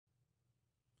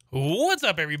What's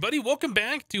up, everybody? Welcome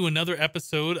back to another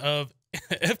episode of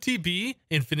FTB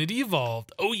Infinity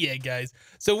Evolved. Oh yeah, guys.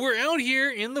 So we're out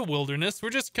here in the wilderness.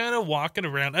 We're just kind of walking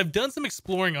around. I've done some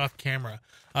exploring off camera.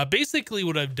 Basically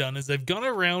what I've done is I've gone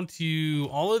around to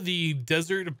all of the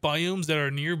desert biomes that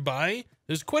are nearby.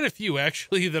 There's quite a few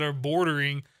actually that are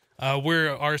bordering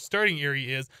where our starting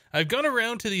area is. I've gone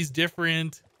around to these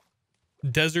different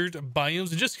desert biomes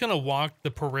and just kind of walked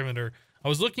the perimeter. I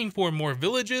was looking for more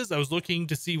villages. I was looking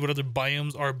to see what other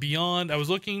biomes are beyond. I was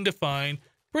looking to find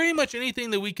pretty much anything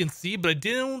that we can see, but I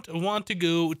didn't want to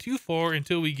go too far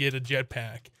until we get a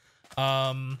jetpack.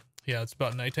 Yeah, it's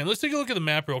about nighttime. Let's take a look at the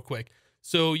map real quick.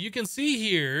 So you can see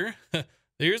here,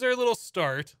 there's our little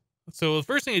start. So the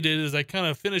first thing I did is I kind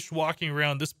of finished walking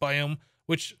around this biome,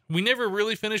 which we never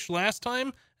really finished last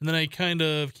time. And then I kind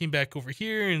of came back over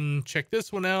here and checked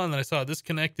this one out. And then I saw this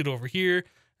connected over here.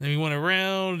 And we went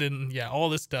around and yeah, all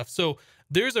this stuff. So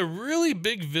there's a really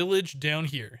big village down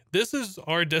here. This is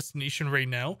our destination right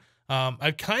now.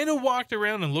 I've kind of walked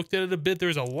around and looked at it a bit.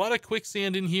 There's a lot of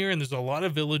quicksand in here and there's a lot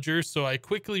of villagers. So I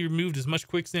quickly removed as much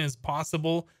quicksand as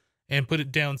possible and put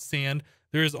it down sand.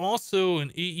 There is also an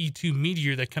AE02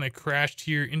 meteor that kind of crashed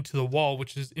here into the wall,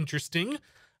 which is interesting.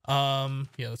 Yeah,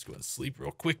 let's go and sleep real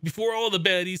quick before all the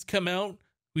baddies come out.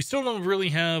 We still don't really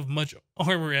have much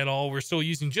armor at all. We're still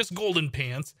using just golden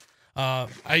pants.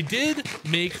 I did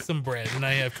make some bread and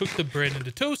I have cooked the bread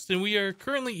into toast and we are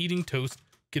currently eating toast.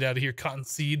 Get out of here,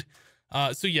 cottonseed.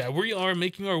 So yeah, we are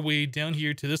making our way down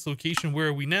here to this location. Where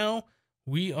are we now?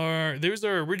 There's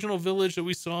our original village that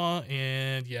we saw.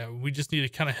 And yeah, we just need to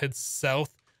kind of head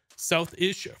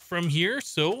south-ish from here.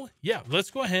 So yeah, let's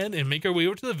go ahead and make our way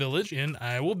over to the village and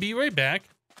I will be right back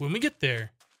when we get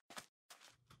there.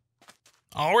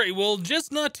 All right, well,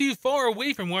 just not too far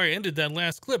away from where I ended that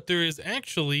last clip, there is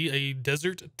actually a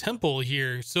desert temple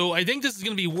here. So I think this is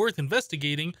going to be worth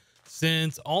investigating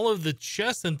since all of the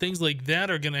chests and things like that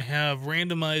are going to have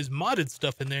randomized modded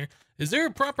stuff in there. Is there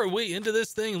a proper way into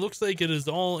this thing? It looks like it is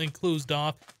all enclosed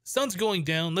off. Sun's going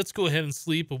down. Let's go ahead and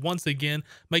sleep. But once again,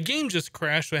 my game just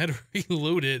crashed, so I had to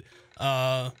reload it.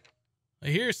 I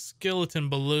hear a skeleton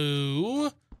below.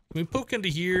 Can we poke into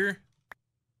here?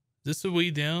 Is this the way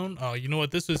down? Oh, you know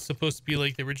what? This was supposed to be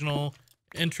like the original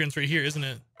entrance right here, isn't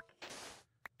it?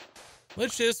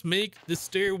 Let's just make the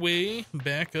stairway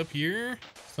back up here.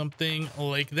 Something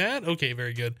like that. Okay,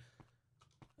 very good.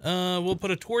 We'll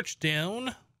put a torch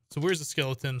down. So where's the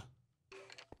skeleton?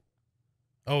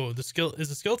 Oh, is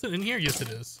the skeleton in here? Yes, it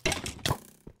is.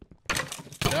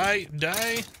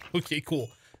 Die. Okay,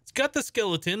 cool. It's got the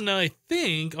skeleton. Now, I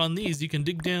think on these you can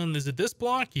dig down. Is it this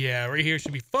block? Yeah, right here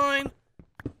should be fine.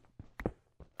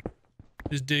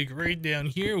 Just dig right down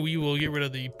here. We will get rid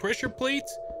of the pressure plate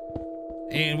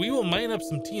and we will mine up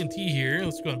some TNT here.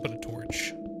 Let's go ahead and put a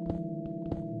torch.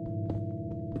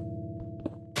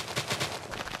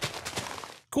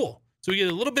 Cool. So we get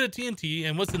a little bit of TNT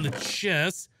and what's in the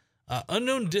chest?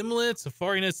 Unknown dimlet,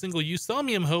 safari net, single use,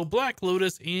 thaumium hoe, black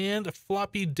lotus, and a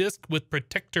floppy disk with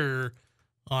protector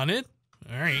on it.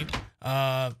 All right.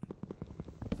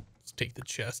 Let's take the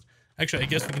chest. Actually, I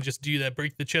guess we can just do that.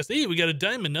 Break the chest. Hey, we got a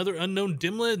diamond, another unknown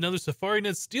dimlet, another safari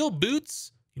net, steel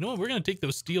boots. You know what? We're going to take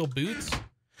those steel boots.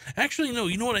 Actually, no.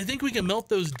 You know what? I think we can melt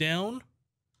those down.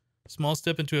 Small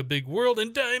step into a big world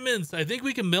and diamonds. I think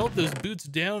we can melt those boots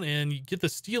down and get the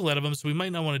steel out of them. So we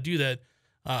might not want to do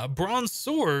that. Bronze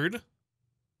sword.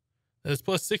 That is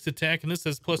 +6 attack and this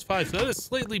has +5. So that is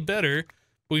slightly better.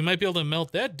 But we might be able to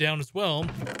melt that down as well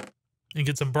and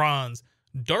get some bronze.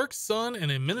 Dark sun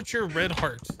and a miniature red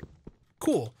heart.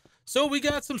 Cool. So we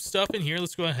got some stuff in here.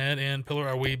 Let's go ahead and pillar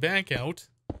our way back out.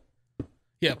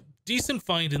 Yeah, decent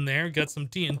find in there. Got some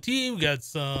TNT. We got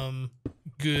some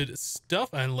good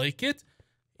stuff. I like it.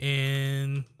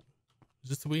 And is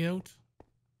this the way out?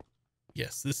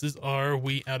 Yes, this is our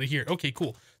way out of here. Okay,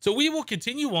 cool. So we will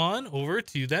continue on over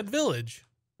to that village.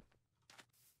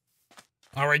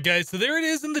 All right, guys. So there it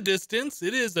is in the distance.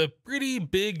 It is a pretty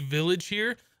big village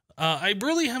here. I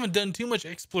really haven't done too much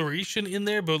exploration in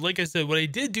there, but like I said, what I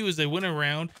did do is I went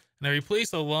around and I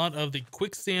replaced a lot of the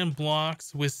quicksand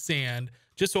blocks with sand,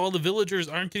 just so all the villagers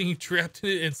aren't getting trapped in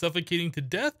it and suffocating to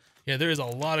death. Yeah, there is a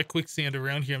lot of quicksand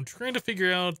around here. I'm trying to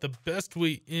figure out the best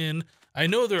way in. I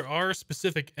know there are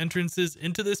specific entrances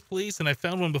into this place, and I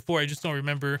found one before. I just don't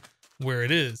remember where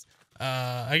it is.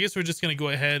 I guess we're just going to go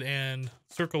ahead and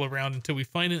circle around until we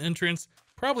find an entrance.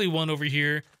 Probably one over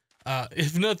here.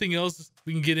 If nothing else,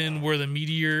 we can get in where the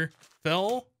meteor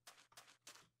fell.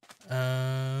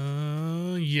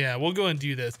 Yeah, we'll go and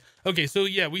do this. Okay, so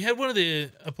yeah, we had one of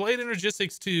the Applied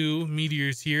Energistics 2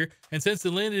 meteors here, and since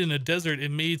it landed in a desert,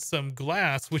 it made some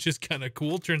glass, which is kind of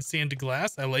cool. Turned sand to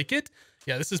glass. I like it.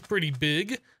 Yeah, this is pretty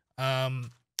big.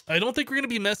 I don't think we're gonna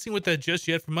be messing with that just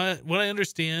yet. From what I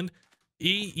understand,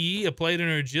 AE Applied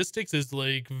Energistics is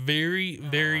like very,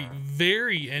 very,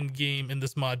 very end game in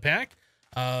this mod pack.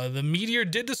 The meteor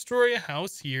did destroy a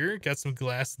house here. Got some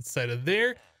glass inside of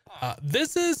there.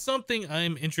 This is something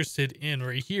I'm interested in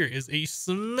right here, is a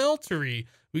smeltery.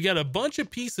 We got a bunch of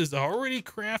pieces already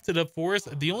crafted up for us.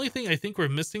 The only thing I think we're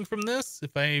missing from this,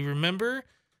 if I remember,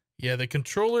 yeah, the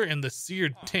controller and the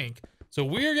seared tank. So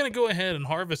we're going to go ahead and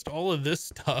harvest all of this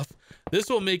stuff. This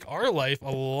will make our life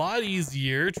a lot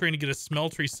easier trying to get a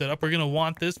smeltery set up. We're going to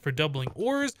want this for doubling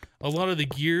ores. A lot of the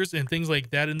gears and things like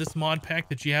that in this mod pack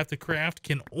that you have to craft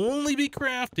can only be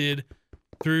crafted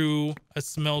through a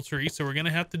smeltery. So we're going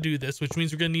to have to do this, which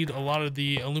means we're going to need a lot of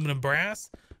the aluminum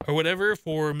brass or whatever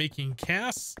for making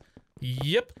casts.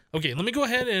 Yep. Okay, let me go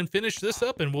ahead and finish this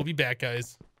up and we'll be back,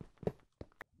 guys.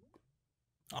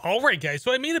 All right, guys.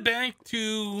 So I made it back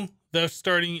to the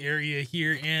starting area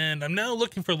here, and I'm now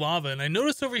looking for lava. And I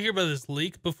noticed over here by this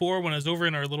lake before, when I was over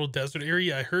in our little desert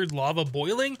area, I heard lava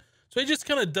boiling. So I just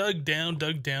kind of dug down,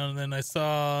 and then I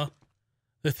saw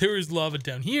that there was lava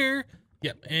down here.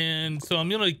 Yep, and so I'm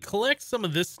gonna collect some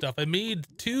of this stuff. I made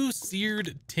 2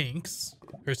 seared tanks,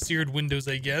 or seared windows,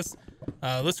 I guess.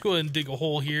 Let's go ahead and dig a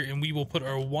hole here, and we will put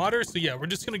our water. So yeah, we're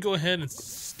just gonna go ahead and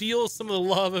steal some of the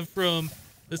lava from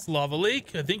this lava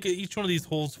lake. I think each one of these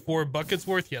holds 4 buckets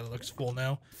worth. Yeah, that looks full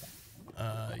now.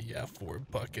 Yeah, 4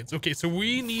 buckets. Okay, so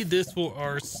we need this for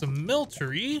our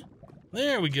smeltery.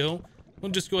 There we go.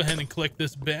 We'll just go ahead and collect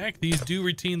this back. These do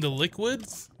retain the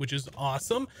liquids, which is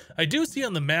awesome. I do see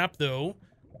on the map, though,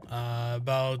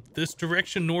 about this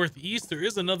direction northeast, there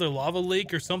is another lava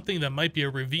lake or something that might be a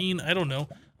ravine. I don't know.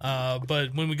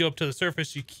 But when we go up to the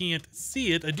surface, you can't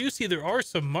see it. I do see there are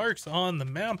some marks on the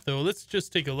map, though. Let's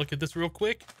just take a look at this real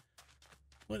quick.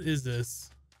 What is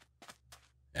this?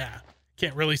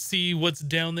 Can't really see what's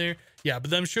down there. Yeah,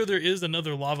 but I'm sure there is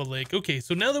another lava lake. Okay,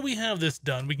 so now that we have this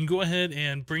done, we can go ahead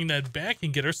and bring that back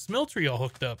and get our smeltery all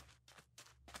hooked up.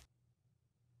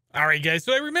 All right, guys,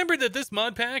 so I remembered that this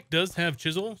mod pack does have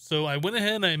chisel. So I went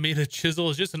ahead and I made a chisel.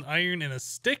 It's just an iron and a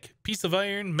stick, piece of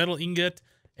iron, metal ingot,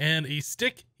 and a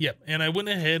stick. Yep, and I went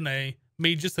ahead and I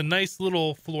made just a nice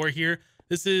little floor here.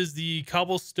 This is the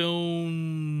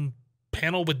cobblestone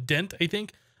panel with dent, I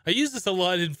think. I use this a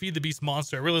lot in Feed the Beast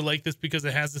Monster. I really like this because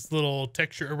it has this little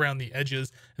texture around the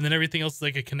edges, and then everything else is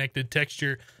like a connected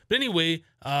texture. But anyway,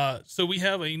 so we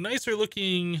have a nicer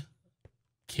looking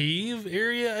cave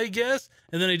area, I guess.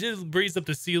 And then I did raise up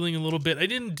the ceiling a little bit. I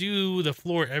didn't do the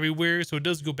floor everywhere, so it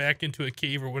does go back into a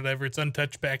cave or whatever. It's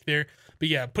untouched back there. But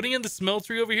yeah, putting in the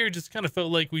smeltery over here just kind of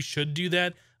felt like we should do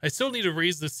that. I still need to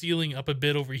raise the ceiling up a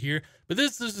bit over here, but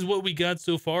this is what we got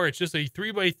so far. It's just a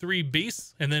 3x3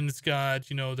 base, and then it's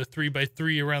got, you know, the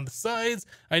 3x3 around the sides.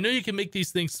 I know you can make these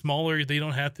things smaller. They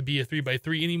don't have to be a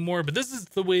 3x3 anymore, but this is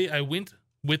the way I went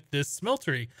with this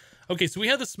smeltery. Okay, so we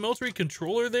have the smeltery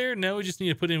controller there. Now we just need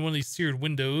to put in one of these seared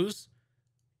windows.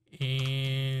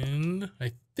 And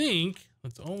I think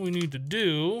that's all we need to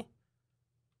do.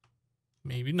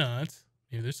 Maybe not.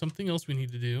 Maybe there's something else we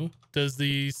need to do. Does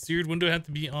the seared window have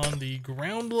to be on the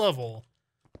ground level?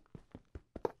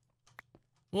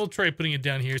 We'll try putting it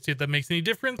down here, see if that makes any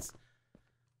difference.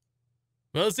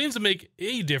 Well, it seems to make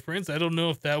a difference. I don't know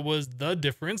if that was the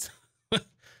difference.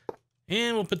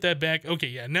 And we'll put that back. Okay,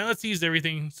 yeah, now it sees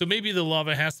everything. So maybe the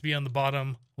lava has to be on the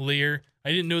bottom layer. I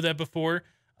didn't know that before.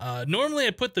 Normally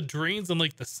I put the drains on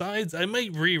like the sides. I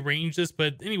might rearrange this,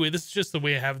 but anyway, this is just the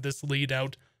way I have this laid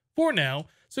out for now.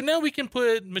 So now we can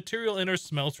put material in our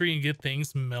smeltery and get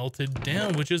things melted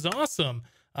down, which is awesome.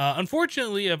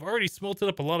 Unfortunately, I've already smelted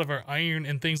up a lot of our iron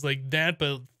and things like that,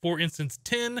 but for instance,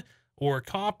 tin or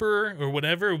copper or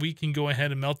whatever, we can go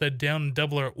ahead and melt that down and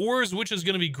double our ores, which is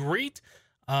going to be great.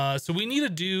 So we need to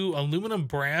do aluminum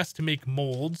brass to make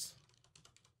molds.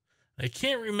 I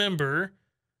can't remember.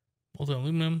 Hold on,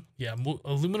 aluminum. Yeah,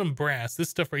 aluminum brass, this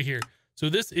stuff right here. So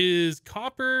this is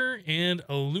copper and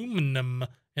aluminum,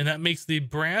 and that makes the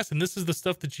brass, and this is the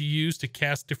stuff that you use to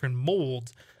cast different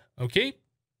molds. Okay.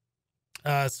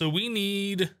 So we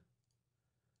need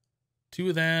 2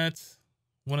 of that.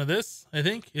 1 of this, I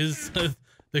think, is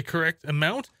the correct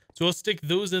amount. So I'll stick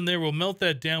those in there. We'll melt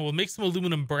that down. We'll make some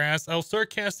aluminum brass. I'll start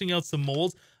casting out some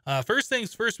molds. First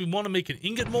things first, we want to make an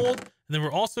ingot mold, and then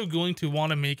we're also going to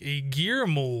want to make a gear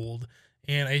mold.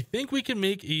 And I think we can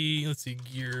make a, let's see,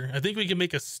 gear. I think we can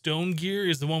make a stone gear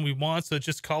is the one we want. So it's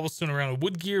just cobblestone around a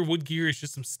wood gear. Wood gear is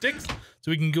just some sticks. So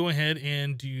we can go ahead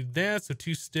and do that. So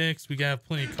 2 sticks. We got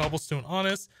plenty of cobblestone on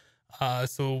us.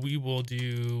 So we will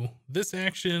do this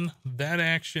action, that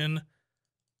action,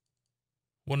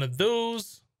 one of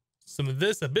those, some of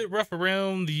this, a bit rough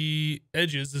around the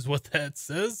edges is what that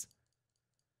says.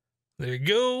 There you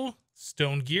go.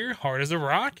 Stone gear, hard as a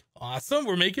rock. Awesome.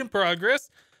 We're making progress.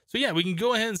 So yeah, we can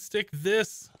go ahead and stick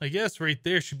this, I guess right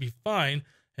there should be fine.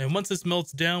 And once this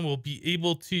melts down, we'll be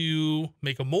able to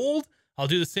make a mold. I'll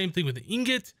do the same thing with the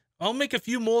ingot. I'll make a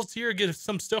few molds here, get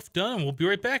some stuff done, and we'll be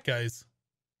right back, guys.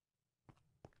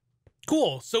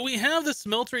 Cool. So we have the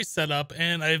smeltery set up,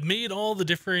 and I've made all the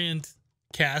different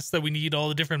casts that we need, all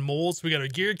the different molds. So we got our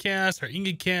gear cast, our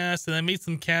ingot cast, and I made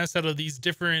some casts out of these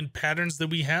different patterns that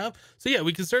we have. So yeah,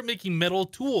 we can start making metal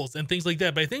tools and things like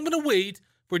that. But I think I'm going to wait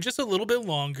for just a little bit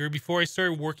longer before I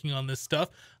start working on this stuff.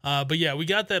 But yeah, we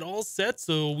got that all set.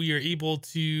 So we are able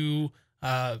to, you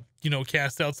know,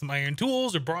 cast out some iron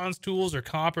tools or bronze tools or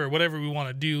copper or whatever we want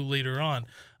to do later on.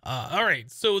 All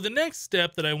right, so the next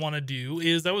step that I want to do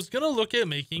is I was going to look at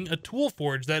making a tool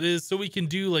forge. That is so we can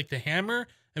do like the hammer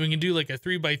and we can do like a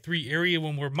 3x3 area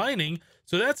when we're mining.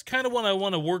 So that's kind of what I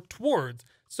want to work towards.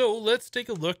 So let's take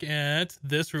a look at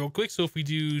this real quick. So if we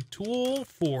do tool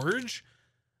forge,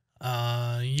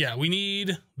 yeah, we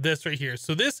need this right here.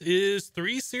 So this is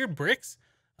 3 seared bricks,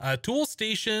 tool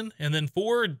station, and then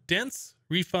 4 dense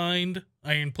refined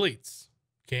iron plates.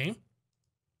 Okay.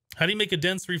 How do you make a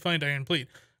dense refined iron plate?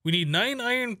 We need 9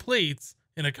 iron plates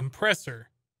and a compressor.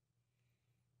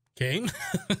 Okay.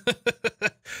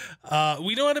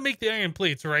 We know how to make the iron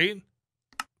plates, right?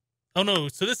 Oh no,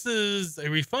 so this is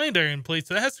a refined iron plate,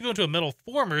 so that has to go into a metal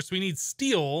former. So we need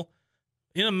steel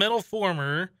in a metal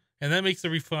former, and that makes a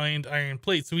refined iron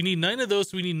plate. So we need 9 of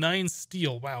those, so we need 9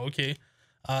 steel. Wow, okay.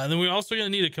 And then we're also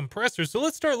going to need a compressor. So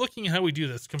let's start looking at how we do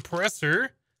this.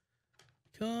 Compressor,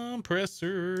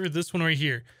 this one right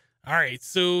here. All right,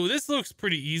 so this looks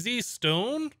pretty easy.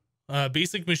 Stone,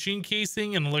 basic machine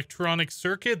casing, and electronic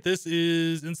circuit. This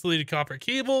is insulated copper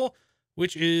cable,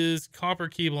 which is copper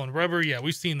cable and rubber. Yeah,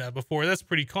 we've seen that before. That's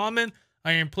pretty common.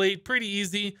 Iron plate, pretty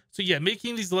easy. So yeah,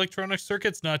 making these electronic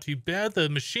circuits, not too bad. The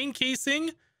machine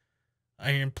casing,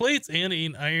 iron plates, and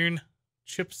an iron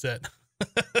chipset.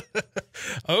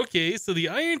 Okay, so the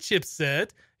iron chipset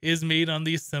is made on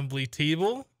the assembly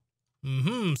table.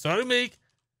 So how to make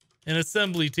an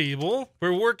assembly table?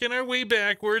 We're working our way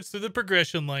backwards through the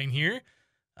progression line here.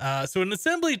 So an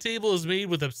assembly table is made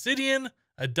with obsidian,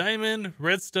 a diamond,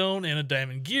 redstone, and a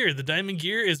diamond gear. The diamond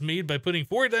gear is made by putting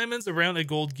 4 diamonds around a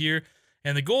gold gear,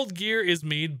 and the gold gear is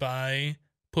made by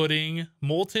putting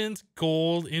molten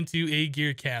gold into a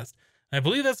gear cast. I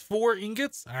believe that's 4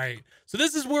 ingots. All right, so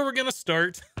this is where we're gonna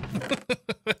start.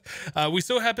 We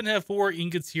so happen to have 4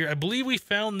 ingots here. I believe we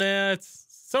found that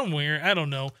somewhere. I don't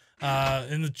know.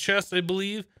 In the chest, I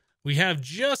believe we have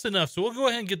just enough. So we'll go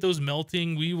ahead and get those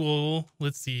melting. We will,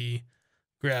 let's see,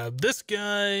 grab this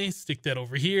guy, stick that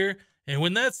over here. And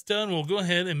when that's done, we'll go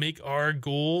ahead and make our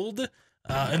gold.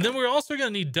 And then we're also going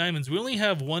to need diamonds. We only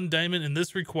have 1 diamond and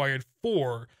this required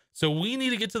 4. So we need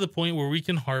to get to the point where we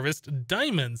can harvest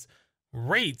diamonds.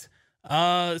 Right.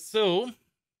 So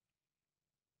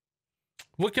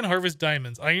what can harvest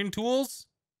diamonds? Iron tools?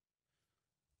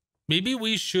 Maybe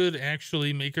we should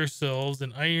actually make ourselves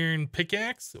an iron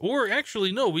pickaxe. Or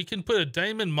actually, no, we can put a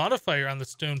diamond modifier on the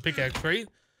stone pickaxe, right?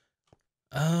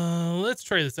 Let's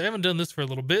try this. I haven't done this for a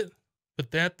little bit.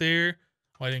 Put that there.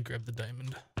 Oh, I didn't grab the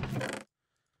diamond.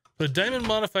 But a diamond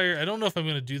modifier, I don't know if I'm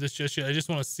going to do this just yet. I just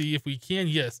want to see if we can.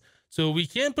 Yes. So we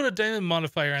can put a diamond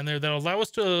modifier on there that'll allow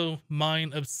us to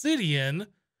mine obsidian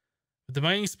with the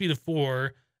mining speed of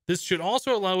 4. This should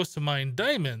also allow us to mine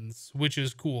diamonds, which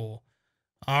is cool.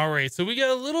 All right, so we got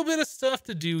a little bit of stuff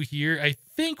to do here. I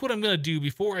think what I'm going to do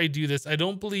before I do this, I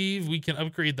don't believe we can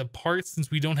upgrade the parts since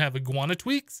we don't have iguana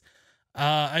tweaks.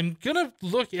 I'm going to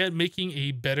look at making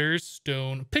a better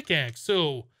stone pickaxe.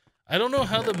 So I don't know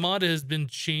how the mod has been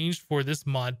changed for this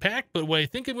mod pack, but what I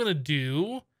think I'm going to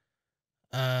do,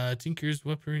 Tinker's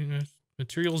Weapon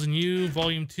Materials and You,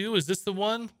 Volume 2. Is this the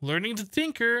one? Learning to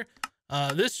Tinker.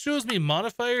 This shows me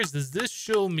modifiers. Does this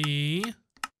show me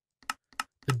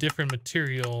the different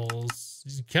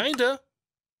materials? Kinda.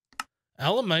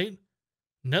 Alamite,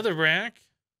 netherrack.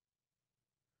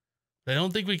 But I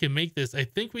don't think we can make this. I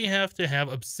think we have to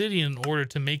have obsidian in order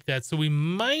to make that. So we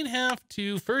might have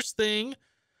to, first thing,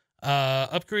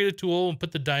 upgrade a tool and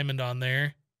put the diamond on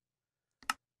there.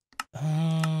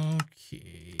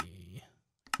 Okay.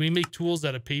 Can we make tools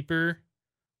out of paper?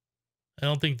 I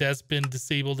don't think that's been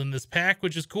disabled in this pack,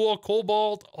 which is cool.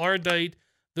 Cobalt, Ardite,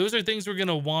 those are things we're going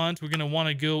to want. We're going to want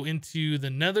to go into the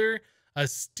nether.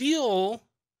 Steel,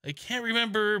 I can't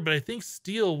remember, but I think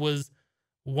steel was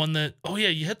one that, oh yeah,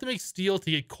 you have to make steel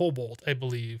to get cobalt, I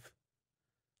believe.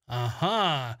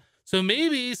 So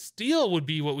maybe steel would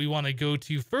be what we want to go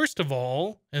to first of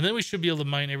all, and then we should be able to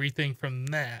mine everything from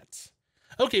that.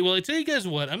 Okay, well, I tell you guys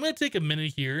what, I'm going to take a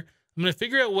minute here. I'm going to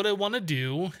figure out what I want to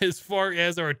do as far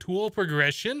as our tool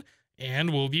progression,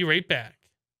 and we'll be right back.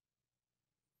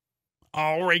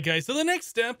 All right, guys, so the next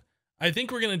step I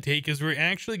think we're going to take is we're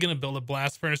actually going to build a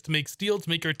blast furnace to make steel, to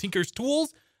make our tinker's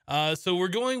tools. So we're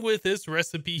going with this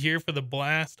recipe here for the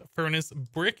blast furnace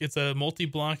brick. It's a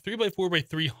multi-block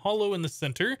 3x4x3 hollow in the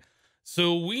center.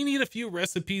 So we need a few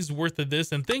recipes worth of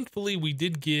this, and thankfully we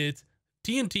did get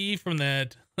TNT from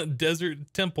that desert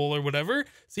temple or whatever.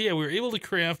 So yeah, we were able to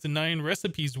craft 9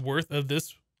 recipes worth of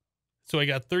this. So I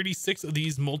got 36 of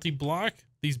these multi-block,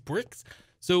 these bricks.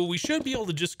 So we should be able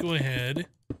to just go ahead,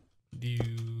 do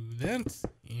that,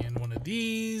 and one of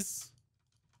these,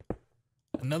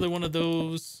 another one of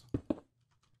those.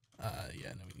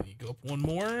 Yeah, now we need to go up one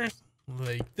more,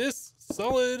 like this,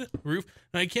 solid roof.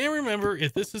 Now I can't remember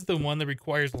if this is the one that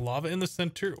requires lava in the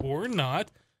center or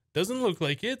not. Doesn't look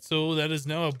like it, so that is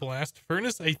now a blast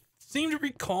furnace. I seem to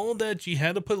recall that you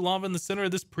had to put lava in the center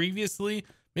of this previously.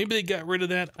 Maybe they got rid of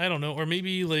that, I don't know. Or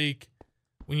maybe like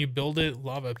when you build it,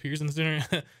 lava appears in the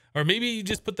center. Or maybe you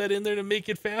just put that in there to make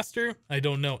it faster. I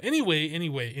don't know.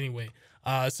 Anyway.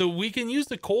 So we can use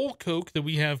the coal coke that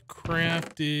we have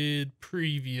crafted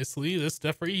previously, this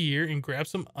stuff right here, and grab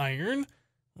some iron.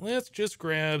 Let's just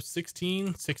grab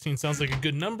 16. 16 sounds like a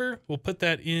good number. We'll put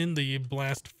that in the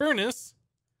blast furnace,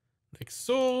 like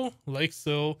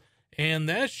so, and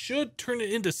that should turn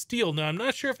it into steel. Now, I'm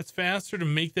not sure if it's faster to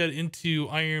make that into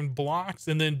iron blocks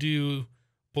and then do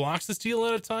blocks of steel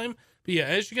at a time. But yeah,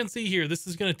 as you can see here, this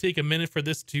is going to take a minute for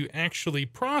this to actually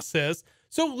process.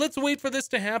 So let's wait for this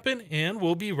to happen, and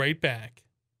we'll be right back.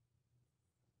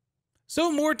 So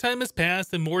more time has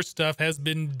passed and more stuff has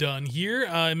been done here.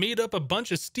 I made up a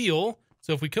bunch of steel.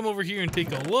 So if we come over here and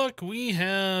take a look, we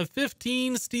have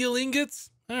 15 steel ingots.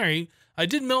 All right. I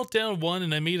did melt down one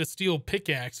and I made a steel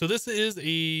pickaxe. So this is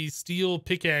a steel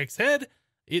pickaxe head.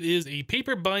 It is a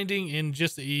paper binding and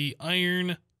just a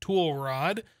iron tool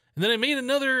rod. And then I made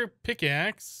another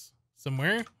pickaxe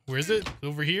somewhere. Where is it?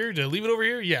 Over here. Did I leave it over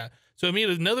here? Yeah. So I made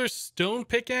another stone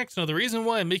pickaxe. Now the reason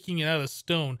why I'm making it out of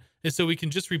stone is so we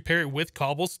can just repair it with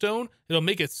cobblestone. It'll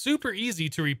make it super easy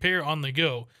to repair on the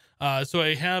go. So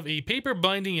I have a paper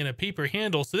binding and a paper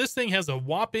handle. So this thing has a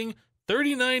whopping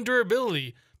 39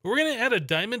 durability. But we're going to add a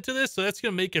diamond to this, so that's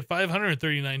going to make it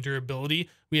 539 durability.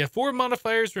 We have 4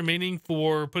 modifiers remaining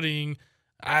for putting,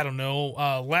 I don't know,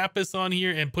 lapis on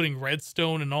here and putting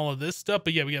redstone and all of this stuff.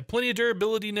 But yeah, we got plenty of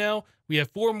durability now. We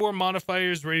have 4 more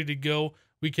modifiers ready to go.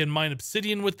 We can mine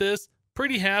obsidian with this.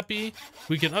 Pretty happy.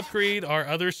 We can upgrade our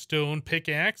other stone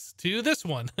pickaxe to this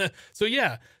one. So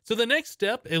yeah, so the next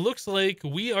step, it looks like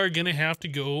we are going to have to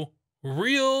go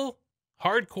real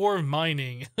hardcore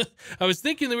mining. I was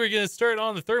thinking that we were going to start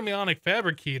on the thermionic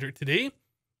fabricator today.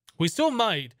 We still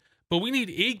might, but we need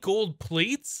 8 gold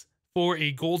plates for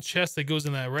a gold chest that goes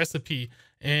in that recipe.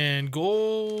 And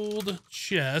gold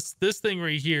chest, this thing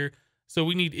right here. So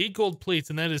we need 8 gold plates,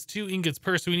 and that is 2 ingots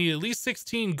per. So we need at least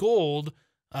 16 gold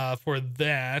for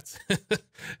that.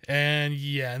 And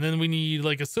yeah, and then we need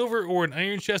like a silver or an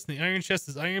iron chest, and the iron chest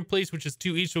is iron plates, which is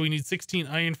 2 each. So we need 16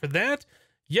 iron for that.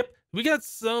 Yep, we got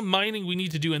some mining we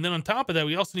need to do. And then on top of that,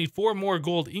 we also need 4 more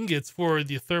gold ingots for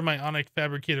the thermionic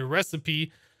fabricator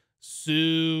recipe. So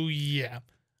yeah.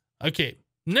 Okay,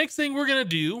 next thing we're going to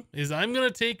do is I'm going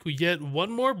to take yet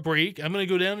one more break. I'm going to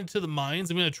go down into the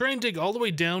mines. I'm going to try and dig all the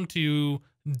way down to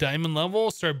diamond level,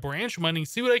 start branch mining,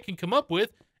 see what I can come up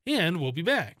with, and we'll be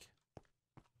back.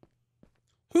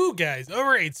 Whoo, guys. All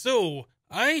right, so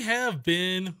I have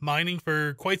been mining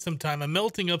for quite some time. I'm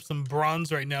melting up some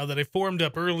bronze right now that I formed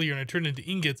up earlier and I turned into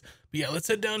ingots. But yeah, let's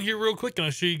head down here real quick and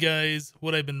I'll show you guys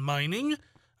what I've been mining.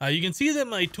 You can see that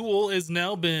my tool has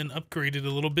now been upgraded a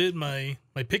little bit, my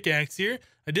pickaxe here.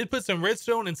 I did put some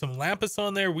redstone and some lapis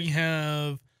on there. We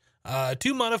have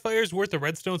 2 modifiers worth of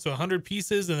redstone, so 100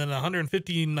 pieces, and then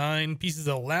 159 pieces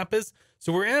of lapis.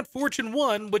 So we're at Fortune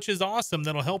 1, which is awesome.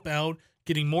 That'll help out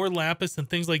getting more lapis and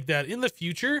things like that in the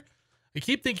future. I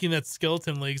keep thinking that's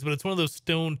skeleton legs, but it's one of those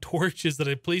stone torches that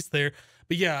I placed there.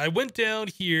 But yeah, I went down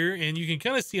here, and you can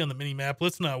kind of see on the mini map.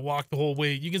 Let's not walk the whole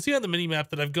way. You can see on the mini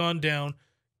map that I've gone down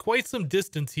quite some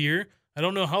distance here. I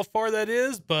don't know how far that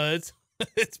is, but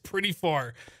it's pretty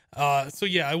far. So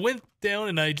yeah, I went down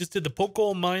and I just did the poke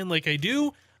hole mine like I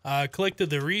do. collected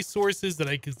the resources that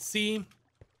I could see,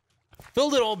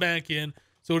 filled it all back in.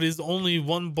 So it is only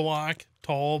 1 block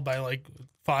tall by like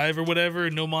 5 or whatever.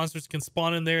 No monsters can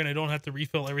spawn in there, and I don't have to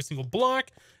refill every single block.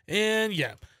 And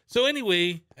yeah. So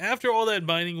anyway, after all that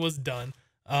mining was done,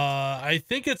 I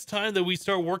think it's time that we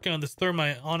start working on this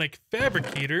thermionic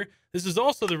fabricator. This is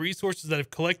also the resources that I've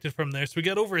collected from there. So we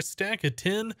got over a stack of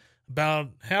tin, about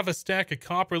half a stack of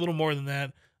copper, a little more than that,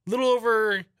 a little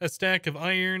over a stack of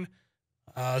iron,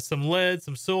 some lead,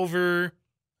 some silver.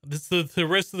 This is the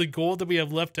rest of the gold that we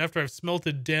have left after I've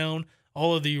smelted down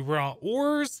all of the raw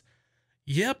ores.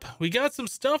 Yep, we got some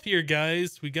stuff here,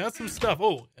 guys. We got some stuff.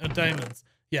 Oh, diamonds.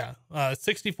 Yeah,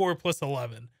 64 plus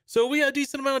 11. So we got a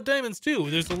decent amount of diamonds too.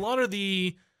 There's a lot of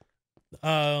the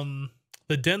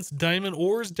dense diamond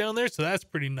ores down there, so that's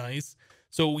pretty nice.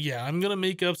 So yeah, I'm gonna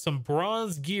make up some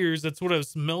bronze gears. That's what I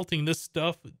was melting this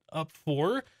stuff up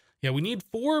for. Yeah, we need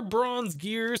 4 bronze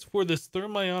gears for this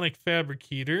thermionic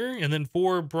fabricator, and then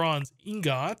 4 bronze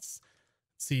ingots.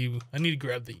 Let's see, I need to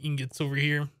grab the ingots over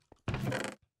here.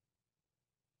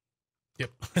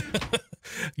 Yep.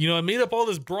 You know, I made up all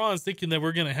this bronze thinking that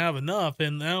we're gonna have enough,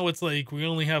 and now it's like we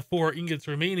only have 4 ingots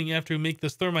remaining after we make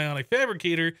this thermionic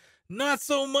fabricator. Not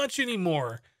so much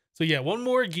anymore. So yeah, 1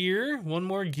 more gear, 1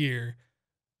 more gear.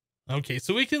 Okay,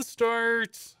 so we can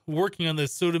start working on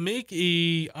this. So to make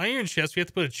a iron chest, we have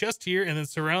to put a chest here and then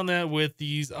surround that with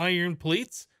these iron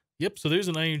plates. Yep, so there's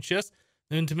an iron chest.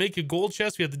 And to make a gold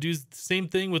chest, we have to do the same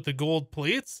thing with the gold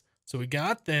plates. So we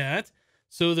got that.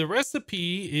 So the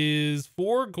recipe is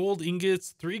 4 gold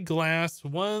ingots, 3 glass,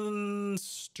 1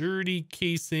 sturdy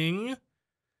casing,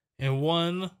 and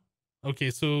 1...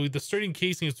 Okay, so the sturdy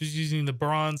casing is just using the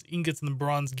bronze ingots and the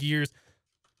bronze gears.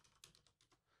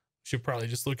 Should probably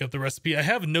just look up the recipe. I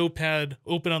have a notepad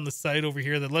open on the side over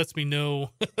here that lets me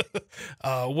know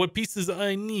what pieces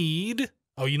I need.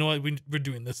 Oh, you know what? We're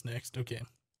doing this next. Okay.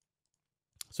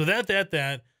 So that,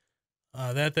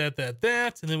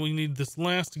 and then we need this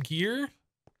last gear.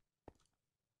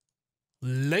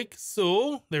 Like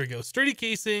so. There we go. Sturdy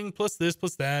casing plus this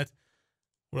plus that.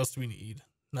 What else do we need?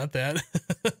 Not that.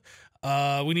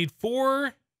 We need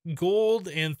 4 gold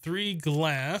and 3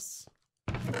 glass.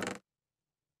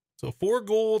 So 4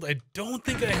 gold. I don't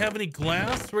think I have any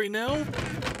glass right now.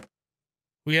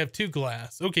 We have 2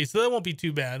 glass. Okay, so that won't be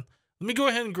too bad. Let me go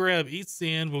ahead and grab 8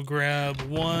 sand. We'll grab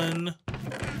 1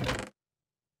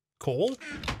 coal.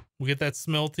 We'll get that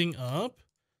smelting up.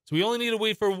 So we only need to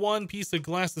wait for 1 piece of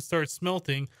glass to start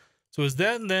smelting. So is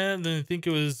that and that, and then I think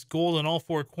it was gold on all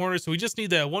 4 corners. So we just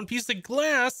need that 1 piece of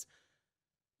glass,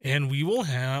 and we will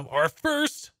have our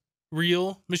first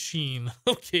real machine.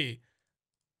 Okay.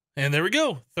 And there we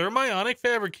go. Thermionic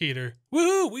fabricator.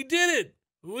 Woohoo! We did it!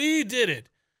 We did it!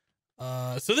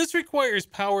 So this requires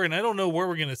power, and I don't know where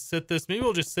we're going to set this. Maybe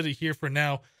we'll just set it here for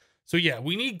now. So yeah,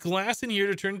 we need glass in here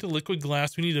to turn into liquid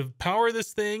glass. We need to power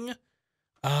this thing.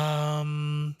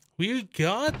 We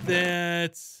got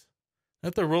that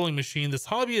at the rolling machine, this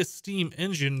hobbyist steam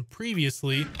engine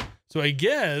previously. So I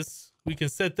guess we can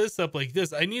set this up like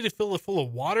this. I need to fill it full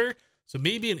of water. So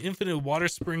maybe an infinite water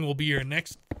spring will be our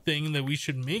next thing that we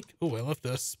should make. Oh, I left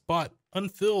a spot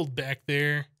unfilled back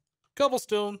there.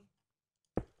 Cobblestone.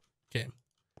 Okay.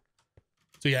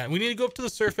 So yeah, we need to go up to the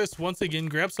surface once again,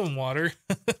 grab some water.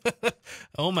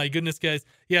 Oh my goodness, guys.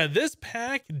 Yeah, this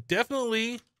pack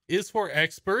definitely is for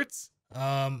experts.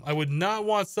 I would not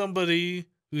want somebody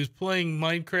who's playing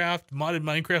Minecraft, modded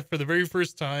Minecraft for the very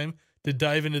first time to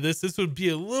dive into this. This would be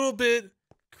a little bit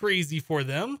crazy for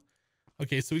them.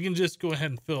 Okay, so we can just go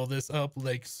ahead and fill this up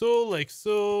like so, like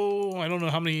so. I don't know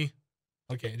how many.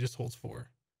 Okay, it just holds 4.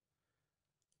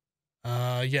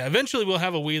 Yeah, eventually we'll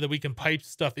have a way that we can pipe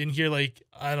stuff in here, like,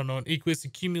 I don't know, an aqueous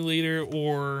accumulator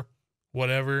or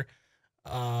whatever.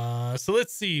 So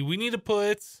let's see. We need to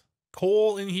put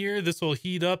coal in here. This will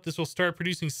heat up. This will start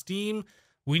producing steam.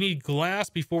 We need glass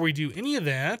before we do any of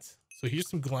that. So here's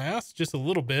some glass, just a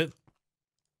little bit.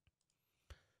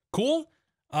 Cool.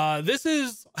 This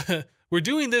is, we're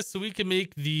doing this so we can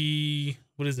make the,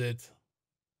 what is it?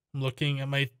 I'm looking at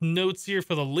my notes here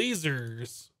for the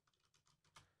lasers.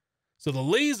 So the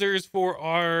lasers for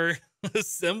our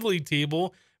assembly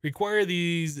table require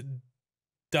these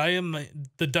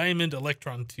diamond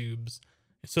electron tubes.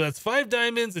 So that's 5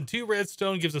 diamonds and 2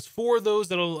 redstone, gives us 4 of those.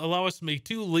 That'll allow us to make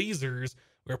 2 lasers.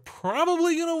 We're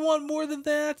probably gonna want more than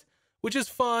that, which is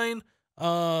fine.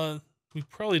 We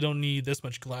probably don't need this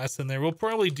much glass in there. We'll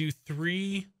probably do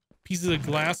 3 pieces of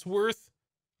glass worth.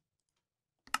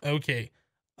 Okay.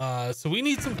 So we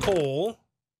need some coal.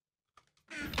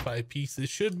 5 pieces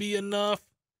should be enough.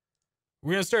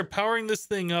 We're going to start powering this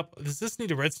thing up. Does this need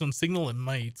a redstone signal? It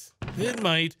might. It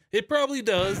might. It probably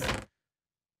does. So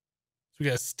we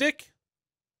got a stick.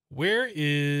 Where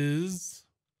is...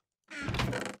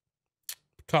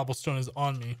 Cobblestone is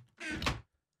on me.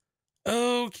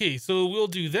 Okay, so we'll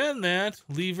do that and that.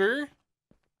 Lever.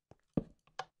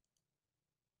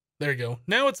 There we go.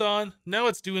 Now it's on. Now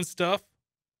it's doing stuff.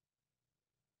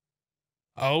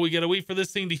 Oh, we got to wait for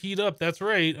this thing to heat up. That's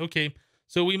right. Okay.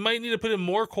 So we might need to put in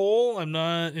more coal. I'm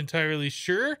not entirely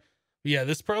sure. But yeah,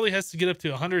 this probably has to get up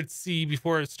to 100C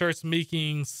before it starts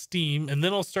making steam, and then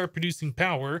it'll start producing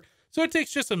power. So it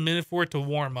takes just a minute for it to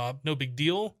warm up. No big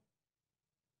deal.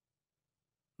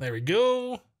 There we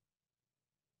go.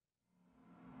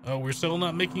 Oh, we're still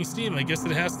not making steam. I guess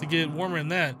it has to get warmer than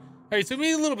that. All right, so we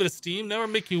made a little bit of steam. Now we're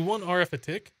making 1 RF a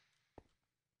tick.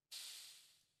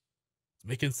 It's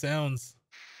making sounds.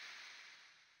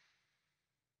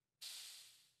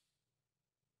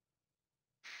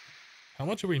 How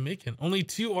much are we making? Only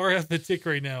 2 RF a tick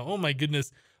right now. Oh my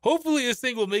goodness. Hopefully this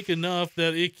thing will make enough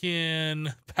that it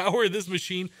can power this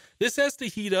machine. This has to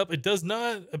heat up. It does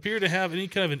not appear to have any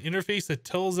kind of an interface that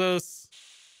tells us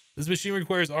this machine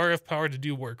requires RF power to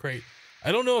do work, right?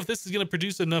 I don't know if this is going to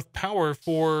produce enough power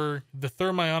for the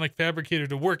thermionic fabricator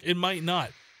to work. It might not.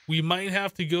 We might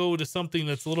have to go to something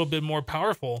that's a little bit more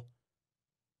powerful.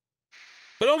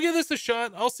 But I'll give this a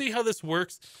shot. I'll see how this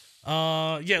works.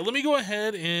 Yeah, let me go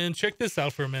ahead and check this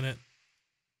out for a minute.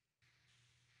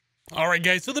 All right,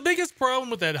 guys. So the biggest problem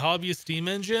with that hobbyist steam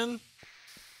engine,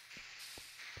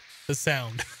 the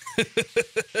sound.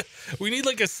 We need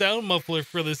like a sound muffler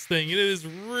for this thing. It is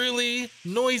really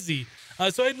noisy.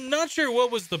 So I'm not sure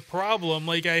what was the problem.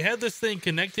 Like I had this thing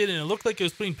connected and it looked like it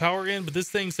was putting power in, but this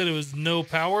thing said it was no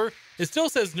power. It still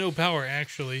says no power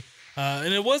actually.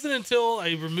 And it wasn't until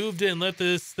I removed it and let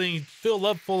this thing fill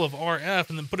up full of RF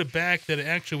and then put it back that it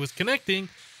actually was connecting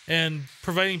and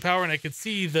providing power, and I could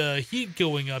see the heat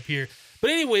going up here. But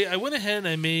anyway, I went ahead and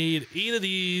I made 8 of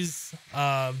these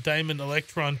diamond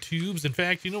electron tubes. In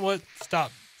fact, you know what?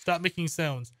 Stop making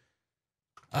sounds.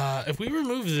 If we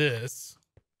remove this,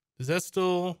 is that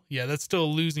still, yeah, that's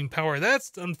still losing power.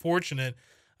 That's unfortunate.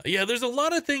 Yeah, there's a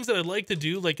lot of things that I'd like to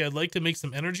do. Like I'd like to make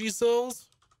some energy cells.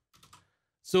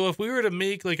 So if we were to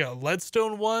make like a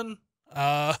leadstone one,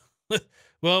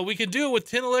 well, we could do it with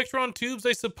 10 electron tubes,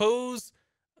 I suppose.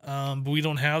 But we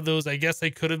don't have those. I guess I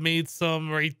could have made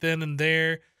some right then and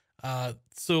there.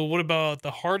 So what about the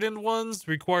hardened ones?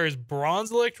 Requires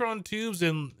bronze electron tubes.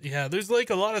 And yeah, there's like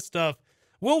a lot of stuff.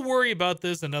 We'll worry about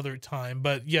this another time.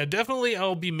 But yeah, definitely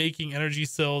I'll be making energy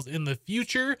cells in the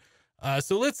future.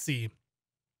 So let's see.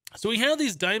 So we have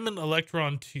these diamond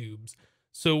electron tubes.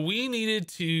 So we needed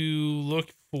to look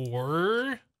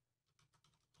for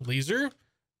laser.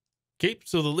 Okay,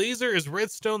 so the laser is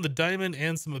redstone, the diamond,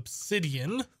 and some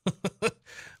obsidian.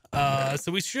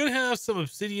 So we should have some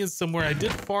obsidian somewhere. I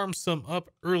did farm some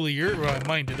up earlier, or I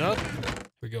mined it up. Here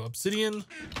we go, obsidian.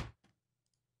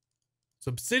 So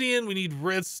obsidian, we need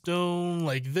redstone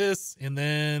like this, and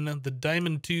then the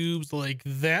diamond tubes like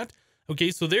that. Okay,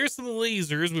 so there's some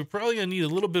lasers. We're probably gonna need a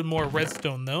little bit more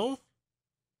redstone though.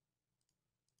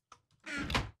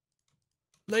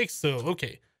 Like so.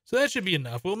 Okay, so that should be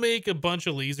enough. We'll make a bunch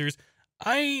of lasers.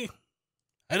 I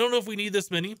don't know if we need this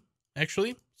many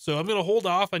actually, so I'm gonna hold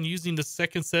off on using the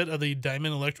second set of the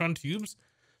diamond electron tubes.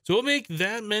 So we'll make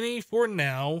that many for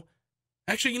now.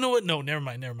 Actually, you know what? No, never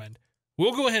mind.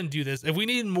 We'll go ahead and do this. If we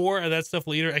need more of that stuff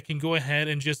later, I can go ahead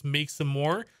and just make some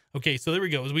more. Okay, so there we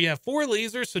go. We have 4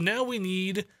 lasers. So now we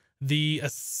need the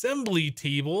assembly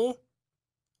table.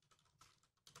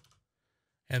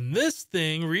 And this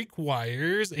thing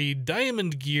requires a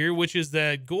diamond gear, which is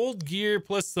that gold gear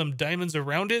plus some diamonds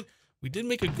around it. We did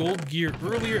make a gold gear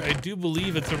earlier. I do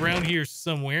believe it's around here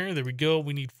somewhere. There we go.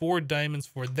 We need 4 diamonds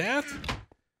for that.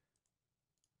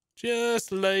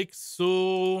 Just like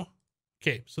so.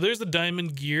 Okay, so there's the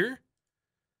diamond gear.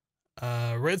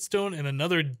 Redstone and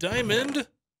another diamond.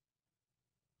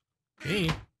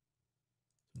 Okay.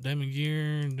 Diamond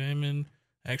gear, diamond.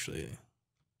 Actually,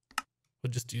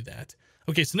 we'll just do that.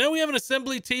 Okay, so now we have an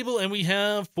assembly table and we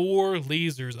have 4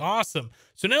 lasers. Awesome.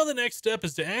 So now the next step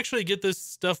is to actually get this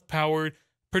stuff powered,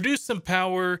 produce some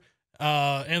power,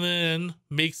 and then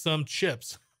make some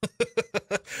chips.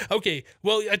 Okay,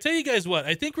 well, I tell you guys what,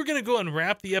 I think we're going to go and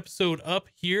wrap the episode up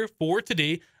here for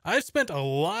today. I've spent a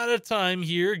lot of time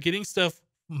here getting stuff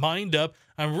mined up.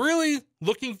 I'm really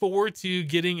looking forward to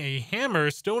getting a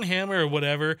hammer, stone hammer or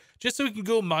whatever, just so we can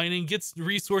go mining, get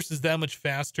resources that much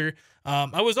faster.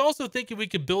 I was also thinking we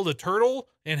could build a turtle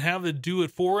and have it do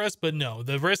it for us, but no,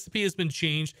 the recipe has been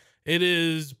changed. It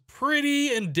is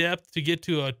pretty in depth to get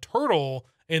to a turtle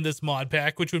in this mod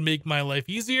pack, which would make my life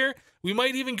easier. We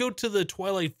might even go to the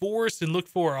Twilight Forest and look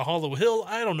for a Hollow Hill.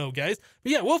 I don't know, guys.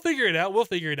 But yeah, we'll figure it out. We'll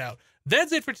figure it out.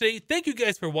 That's it for today. Thank you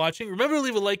guys for watching. Remember to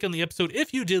leave a like on the episode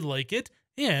if you did like it.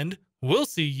 And we'll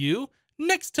see you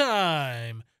next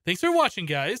time. Thanks for watching,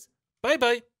 guys.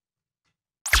 Bye-bye.